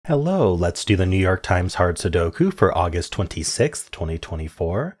Hello, let's do the New York Times Hard Sudoku for August 26th,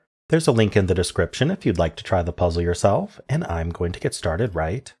 2024. There's a link in the description if you'd like to try the puzzle yourself, and I'm going to get started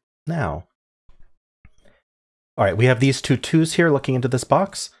right now. All right, we have these two 2s here looking into this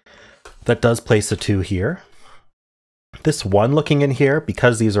box. That does place a 2 here. This 1 looking in here,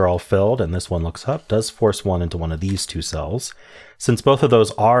 because these are all filled and this one looks up, does force 1 into one of these 2 cells. Since both of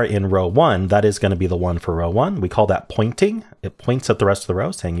those are in row 1, that is going to be the 1 for row 1. We call that pointing. It points at the rest of the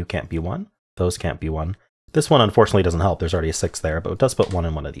row, saying you can't be 1. Those can't be 1. This one unfortunately doesn't help. There's already a 6 there, but it does put 1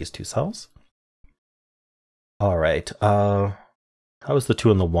 in one of these 2 cells. All right. How is the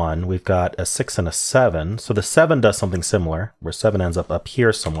 2 and the 1? We've got a 6 and a 7. So the 7 does something similar, where 7 ends up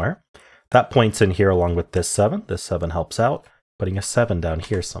here somewhere. That points in here along with this 7. This 7 helps out, putting a 7 down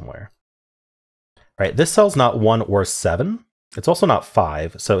here somewhere. All right, this cell's not 1 or 7. It's also not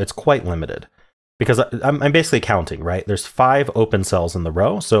 5, so it's quite limited. Because I'm basically counting, right? There's 5 open cells in the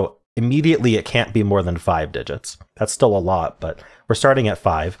row, so immediately it can't be more than 5 digits. That's still a lot, but we're starting at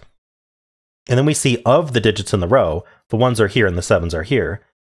 5. And then we see of the digits in the row, the 1s are here and the 7s are here.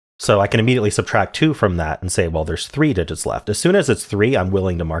 So I can immediately subtract 2 from that and say, well, there's 3 digits left. As soon as it's 3, I'm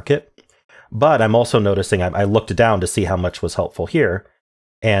willing to mark it. But I'm also noticing I looked down to see how much was helpful here.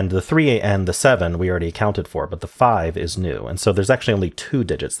 And the 3 and the 7 we already accounted for, but the 5 is new. And so there's actually only 2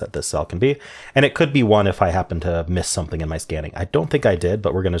 digits that this cell can be. And it could be 1 if I happen to miss something in my scanning. I don't think I did,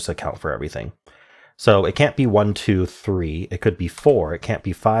 but we're going to just account for everything. So it can't be 1, 2, 3. It could be 4. It can't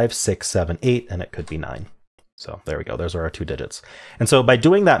be 5, 6, 7, 8, and it could be 9. So there we go. Those are our 2 digits. And so by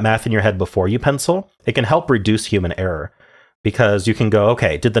doing that math in your head before you pencil, it can help reduce human error. Because you can go,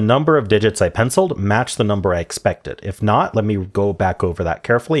 okay, did the number of digits I penciled match the number I expected? If not, let me go back over that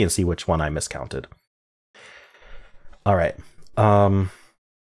carefully and see which one I miscounted. All right.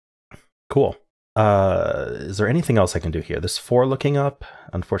 Cool. Is there anything else I can do here? This 4 looking up,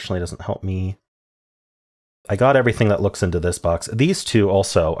 unfortunately, doesn't help me. I got everything that looks into this box. These 2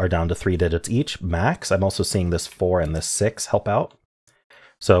 also are down to 3 digits each, max. I'm also seeing this 4 and this 6 help out.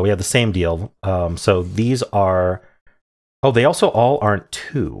 So we have the same deal. So these are... Oh, they also all aren't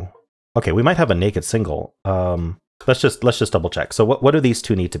 2. Okay, we might have a naked single. Let's just double check. So what do these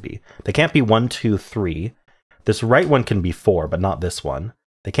 2 need to be? They can't be 1, 2, 3. This right one can be 4, but not this one.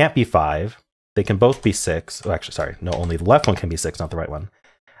 They can't be 5. They can both be 6. Oh, actually, sorry. No, only the left one can be 6, not the right one.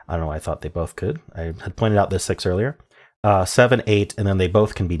 I don't know why I thought they both could. I had pointed out this 6 earlier. 7, 8, and then they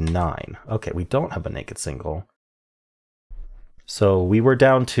both can be 9. Okay, we don't have a naked single. So we were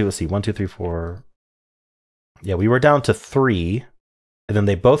down to, let's see, 1, 2, 3, 4... Yeah, we were down to 3, and then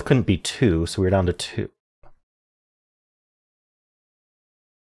they both couldn't be 2, so we were down to 2.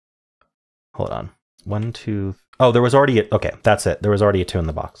 Hold on. 1, 2... Oh, there was already a... Okay, that's it. There was already a 2 in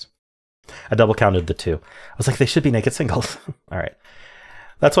the box. I double counted the 2. I was like, they should be naked singles. All right.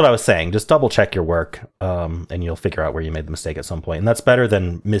 That's what I was saying. Just double check your work, and you'll figure out where you made the mistake at some point. And that's better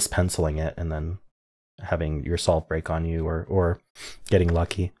than mispenciling it and then having your solve break on you or getting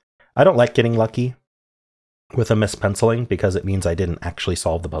lucky. I don't like getting lucky with a mispenciling because it means I didn't actually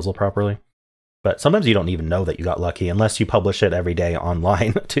solve the puzzle properly. But sometimes you don't even know that you got lucky unless you publish it every day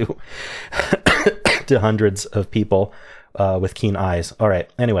online to to hundreds of people with keen eyes. All right,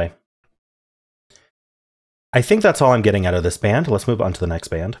 anyway. I think that's all I'm getting out of this band. Let's move on to the next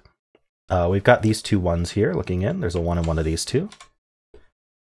band. We've got these 2 1s here looking in. There's a 1 in one of these 2.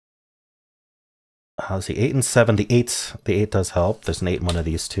 Let's see, 8 and 7. The 8 does help. There's an 8 in one of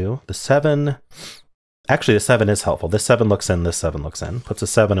these 2. The 7... Actually, the 7 is helpful. This 7 looks in, this 7 looks in. Puts a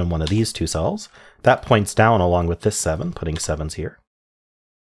 7 in one of these 2 cells. That points down along with this 7, putting 7s here.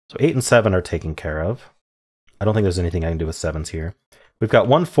 So 8 and 7 are taken care of. I don't think there's anything I can do with 7s here. We've got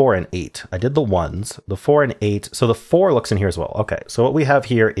 1, 4, and 8. I did the 1s. The 4 and 8. So the 4 looks in here as well. Okay, so what we have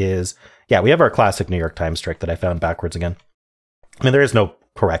here is... Yeah, we have our classic New York Times trick that I found backwards again. I mean, there is no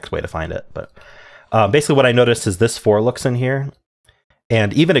correct way to find it, but... basically what I noticed is this 4 looks in here.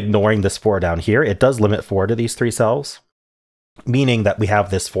 And even ignoring this 4 down here, it does limit 4 to these 3 cells, meaning that we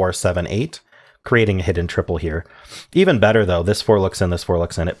have this 4, 7, 8, creating a hidden triple here. Even better, though, this 4 looks in, this 4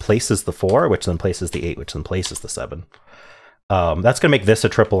 looks in. It places the 4, which then places the 8, which then places the 7. That's going to make this a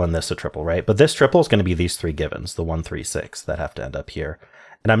triple and this a triple, right? But this triple is going to be these 3 givens, the 1, 3, 6, that have to end up here.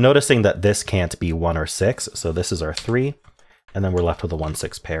 And I'm noticing that this can't be 1 or 6, so this is our 3, and then we're left with a 1,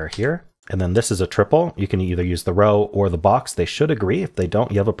 6 pair here. And then this is a triple. You can either use the row or the box. They should agree. If they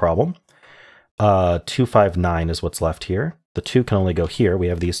don't, you have a problem. 2, 5, 9 is what's left here. The 2 can only go here. We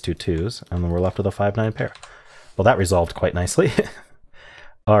have these 2 2s, and then we're left with a 5, 9 pair. Well, that resolved quite nicely.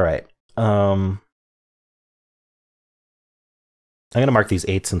 All right. I'm going to mark these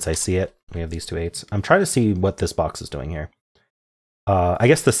 8s since I see it. We have these 2 8s. I'm trying to see what this box is doing here. I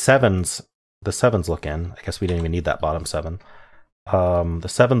guess the sevens look in. I guess we didn't even need that bottom 7. The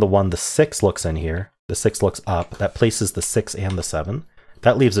 7, the 1, the 6 looks in here. The 6 looks up. That places the 6 and the 7.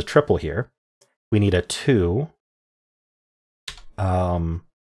 That leaves a triple here. We need a 2,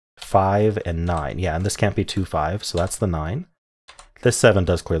 5, and 9. Yeah, and this can't be 2, 5, so that's the 9. This 7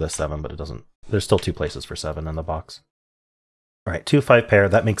 does clear this 7, but it doesn't. There's still 2 places for 7 in the box. All right, 2, 5 pair.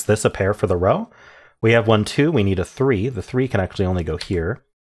 That makes this a pair for the row. We have 1, 2. We need a 3. The 3 can actually only go here.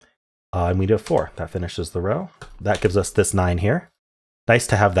 And we do a 4. That finishes the row. That gives us this 9 here. Nice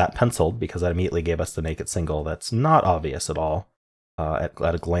to have that penciled because that immediately gave us the naked single. That's not obvious at all at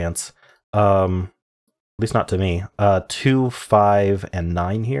a glance. At least not to me. 2, 5, and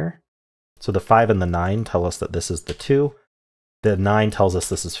 9 here. So the 5 and the 9 tell us that this is the 2. The 9 tells us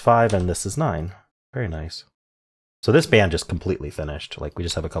this is 5 and this is 9. Very nice. So this band just completely finished. Like, we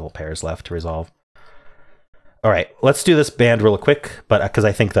just have a couple pairs left to resolve. All right, let's do this band real quick, but because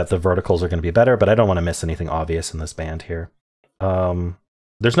I think that the verticals are going to be better, but I don't want to miss anything obvious in this band here.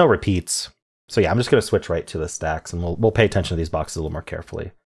 There's no repeats. So yeah, I'm just going to switch right to the stacks, and we'll pay attention to these boxes a little more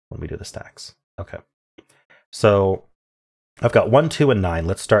carefully when we do the stacks. Okay. So I've got 1, 2, and 9.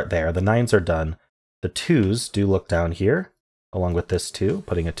 Let's start there. The 9s are done. The 2s do look down here, along with this 2,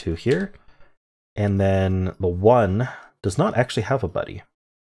 putting a 2 here. And then the 1 does not actually have a buddy.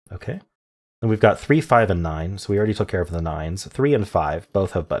 Okay. And we've got 3, 5, and 9, so we already took care of the 9s. 3 and 5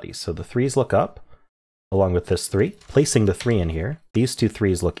 both have buddies. So the 3s look up, along with this 3, placing the 3 in here. These 2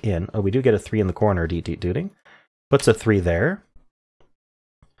 3s look in. Oh, we do get a 3 in the corner, dooting. Puts a 3 there.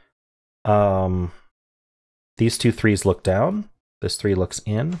 These 2 3s look down. This 3 looks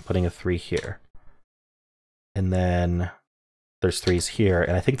in, putting a 3 here. And then there's 3s here,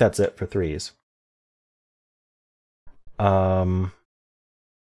 and I think that's it for 3s.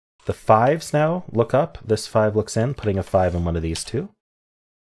 The 5s now look up. This 5 looks in, putting a 5 in one of these 2. All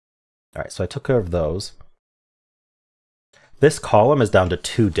right, so I took care of those. This column is down to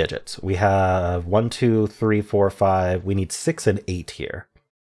 2 digits. We have 1, 2, 3, 4, 5. We need 6 and 8 here.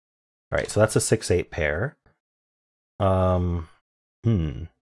 All right, so that's a 6-8 pair. I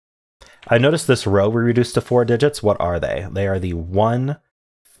noticed this row we reduced to 4 digits. What are they? They are the 1,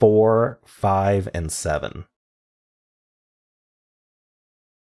 4, 5, and 7.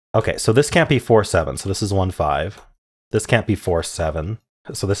 Okay, so this can't be 4, 7, so this is 1, 5. This can't be 4, 7,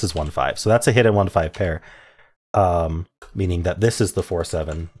 so this is 1, 5. So that's a hidden 1, 5 pair, meaning that this is the 4,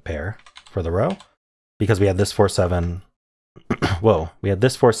 7 pair for the row, because we had this 4, 7. Whoa, we had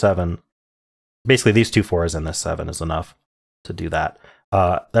this 4, 7. Basically, these 2 4s and this 7 is enough to do that.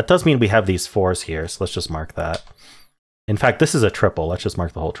 That does mean we have these 4s here, so let's just mark that. In fact, this is a triple. Let's just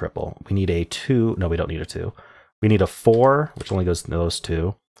mark the whole triple. We need a 2. No, we don't need a 2. We need a 4, which only goes to those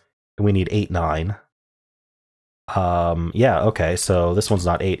 2. And we need 8, 9. Yeah, okay, so this one's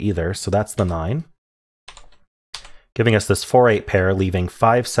not 8 either, so that's the 9. Giving us this 4, 8 pair, leaving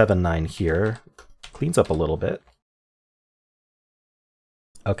 5, 7, 9 here. Cleans up a little bit.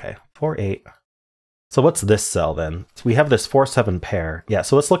 Okay, 4, 8. So what's this cell then? So we have this 4, 7 pair. Yeah,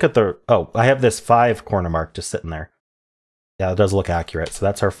 so let's look at the... Oh, I have this 5 corner mark just sitting there. Yeah, it does look accurate, so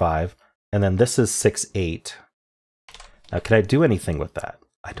that's our 5. And then this is 6, 8. Now, can I do anything with that?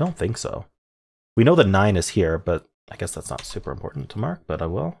 I don't think so. We know the 9 is here, but I guess that's not super important to mark, but I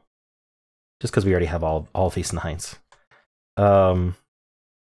will. Just because we already have all these 9s.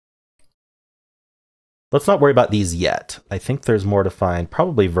 Let's not worry about these yet. I think there's more to find,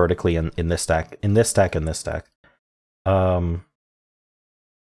 probably vertically in this stack, in this stack, and this stack. Okay,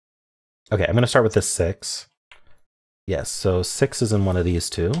 I'm going to start with this 6. Yes, so 6 is in one of these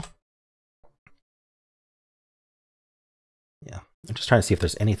 2. Yeah, I'm just trying to see if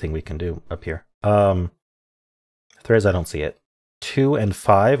there's anything we can do up here. If there is, I don't see it. 2 and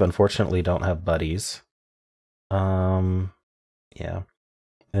 5, unfortunately, don't have buddies. Yeah.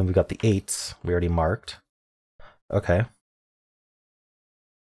 And we've got the 8s we already marked. Okay.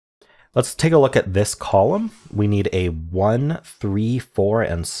 Let's take a look at this column. We need a 1, 3, 4,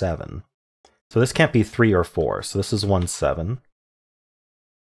 and 7. So this can't be 3 or 4. So this is 1, 7.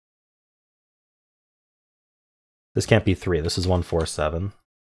 This can't be 3. This is 1, 4, 7. All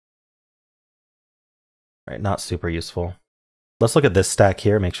right, not super useful. Let's look at this stack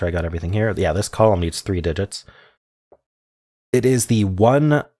here, make sure I got everything here. Yeah, this column needs 3 digits. It is the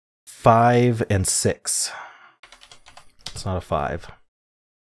 1, 5, and 6. It's not a 5.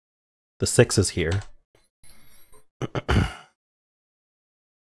 The 6 is here.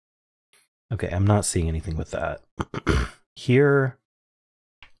 Okay, I'm not seeing anything with that. Here,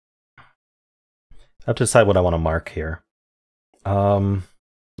 I have to decide what I want to mark here. Let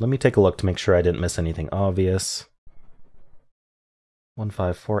me take a look to make sure I didn't miss anything obvious.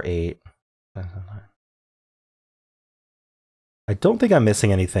 1548. I don't think I'm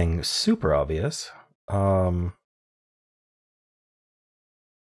missing anything super obvious. I'm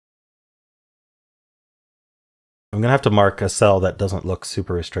gonna have to mark a cell that doesn't look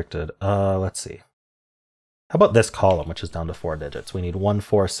super restricted. Let's see. How about this column, which is down to 4 digits? We need 1,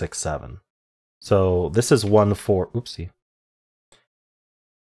 4, 6, 7. So this is 1, 4. Oopsie.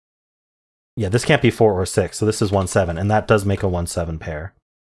 Yeah, this can't be 4 or 6. So this is 1, 7, and that does make a 1, 7 pair.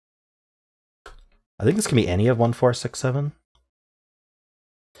 I think this can be any of 1, 4, 6, 7.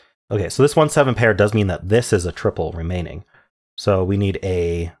 Okay, so this 1, 7 pair does mean that this is a triple remaining. So we need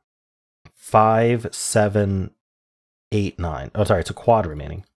a 5, 7, 8, 9. Oh, sorry, it's a quad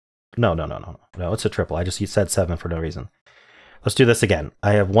remaining. No, it's a triple. I just said 7 for no reason. Let's do this again.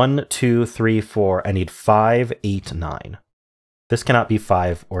 I have 1, 2, 3, 4. I need 5, 8, 9. This cannot be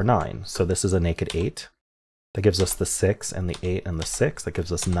 5 or 9, so this is a naked 8. That gives us the 6 and the 8 and the 6. That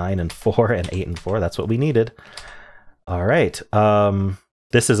gives us 9 and 4 and 8 and 4. That's what we needed. All right.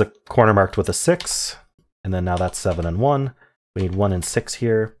 This is a corner marked with a 6, and then now that's 7 and 1. We need 1 and 6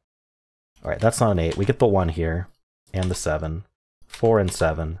 here. All right, that's not an 8. We get the 1 here and the 7. 4 and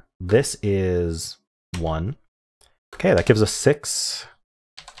 7. This is 1. Okay, that gives us 6.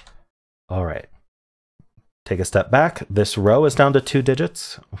 All right. Take a step back. This row is down to 2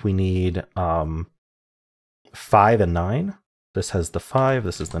 digits. We need 5 and 9. This has the 5.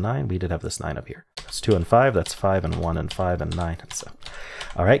 This is the 9. We did have this 9 up here. That's 2 and 5. That's 5 and 1 and 5 and 9. And so,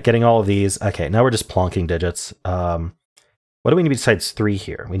 all right, getting all of these. Okay, now we're just plonking digits. What do we need besides 3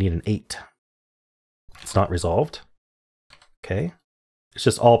 here? We need an 8. It's not resolved. Okay. It's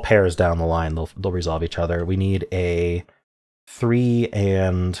just all pairs down the line. They'll resolve each other. We need a 3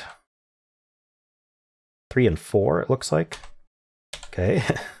 and 4, it looks like. Okay.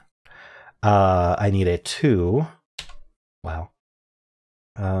 I need a 2. Wow.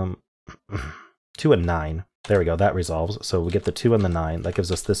 2 and 9. There we go. That resolves. So we get the 2 and the 9. That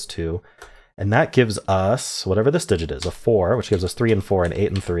gives us this 2. And that gives us whatever this digit is, a 4, which gives us 3 and 4 and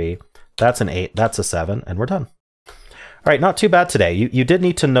 8 and 3. That's an 8. That's a 7. And we're done. All right, not too bad today. You did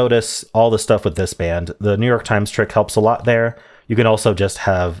need to notice all the stuff with this band. The New York Times trick helps a lot there. You can also just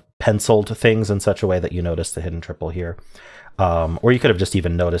have penciled things in such a way that you notice the hidden triple here. Or you could have just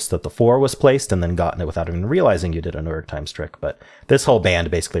even noticed that the 4 was placed and then gotten it without even realizing you did a New York Times trick. But this whole band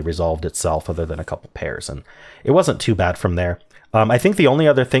basically resolved itself other than a couple pairs. And it wasn't too bad from there. I think the only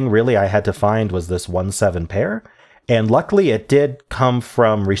other thing really I had to find was this 1-7 pair. And luckily it did come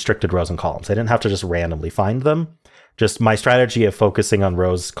from restricted rows and columns. I didn't have to just randomly find them. Just my strategy of focusing on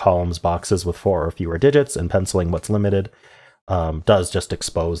rows, columns, boxes with 4 or fewer digits and penciling what's limited does just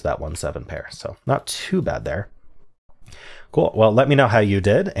expose that 1-7 pair. So not too bad there. Cool. Well, let me know how you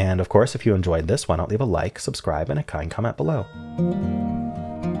did. And of course, if you enjoyed this, why not leave a like, subscribe, and a kind comment below.